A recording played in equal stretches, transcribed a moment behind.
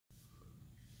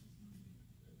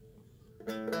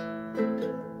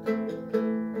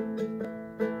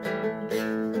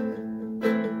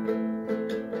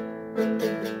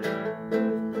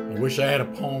I wish I had a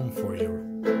poem for you.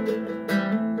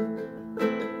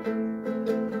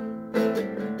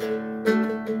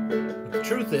 But the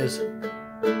truth is,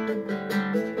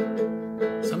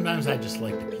 sometimes I just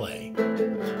like to play.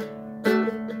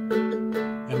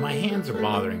 And my hands are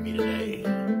bothering me today.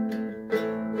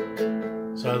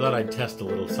 So I thought I'd test a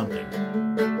little something.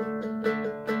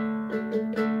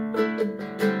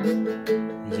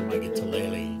 Using my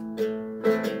Guitarlele.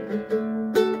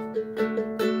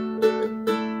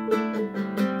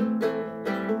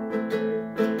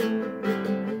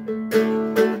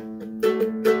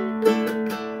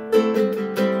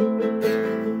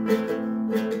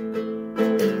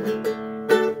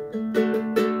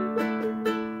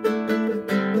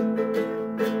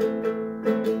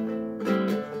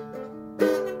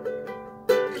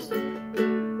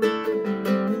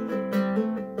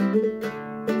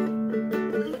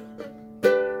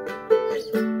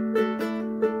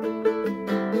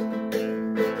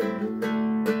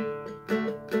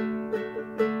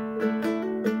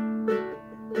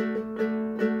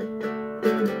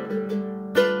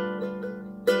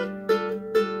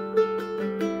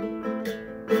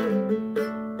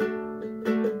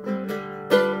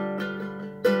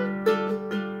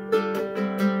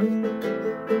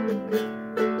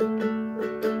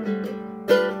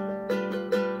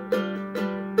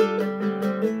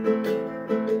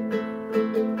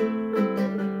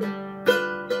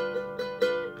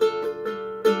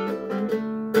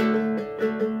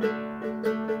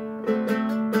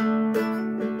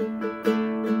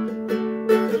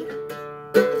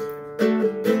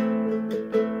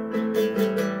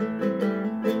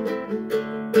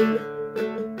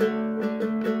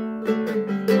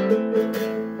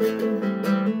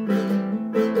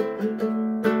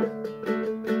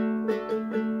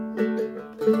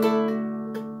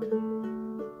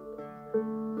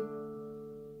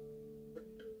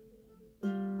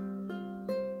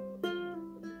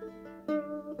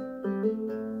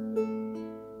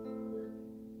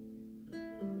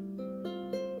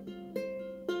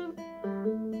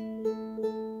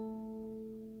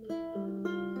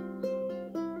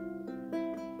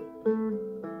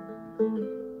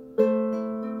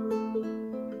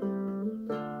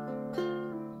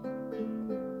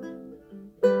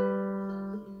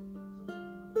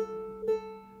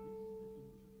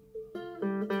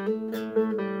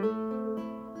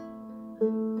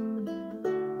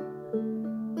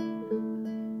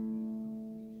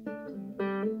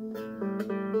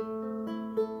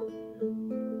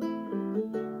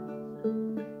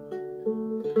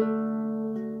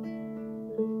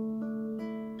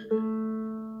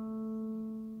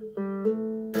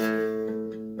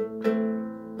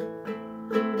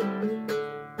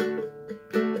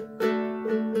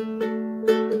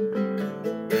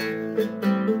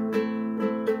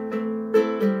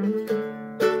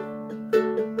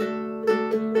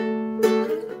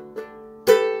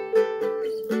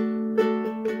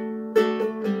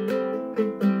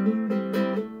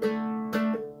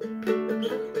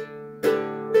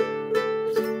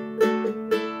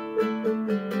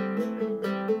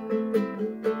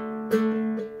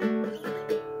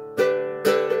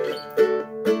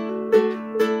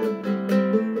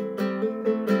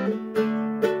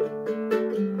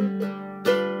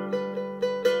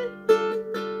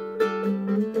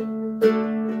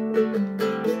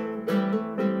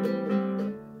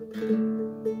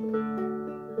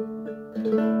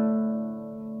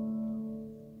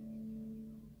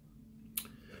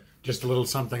 Just a little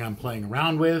something I'm playing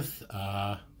around with.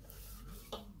 The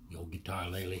old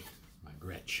Guitarlele, my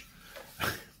Gretsch.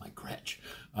 My Gretsch.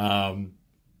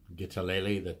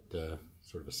 Guitarlele, that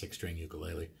sort of a 6-string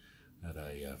ukulele that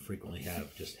I frequently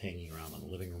have just hanging around on the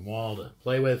living room wall to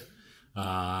play with.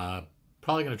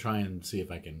 Probably going to try and see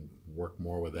if I can work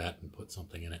more with that and put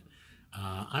something in it.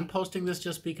 I'm posting this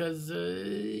just because,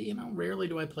 you know, rarely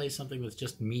do I play something that's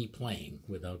just me playing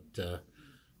without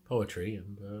poetry,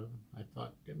 and I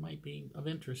thought it might be of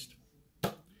interest.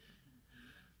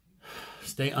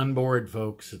 Stay unbored,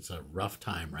 folks. It's a rough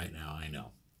time right now, I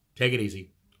know. Take it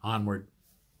easy. Onward.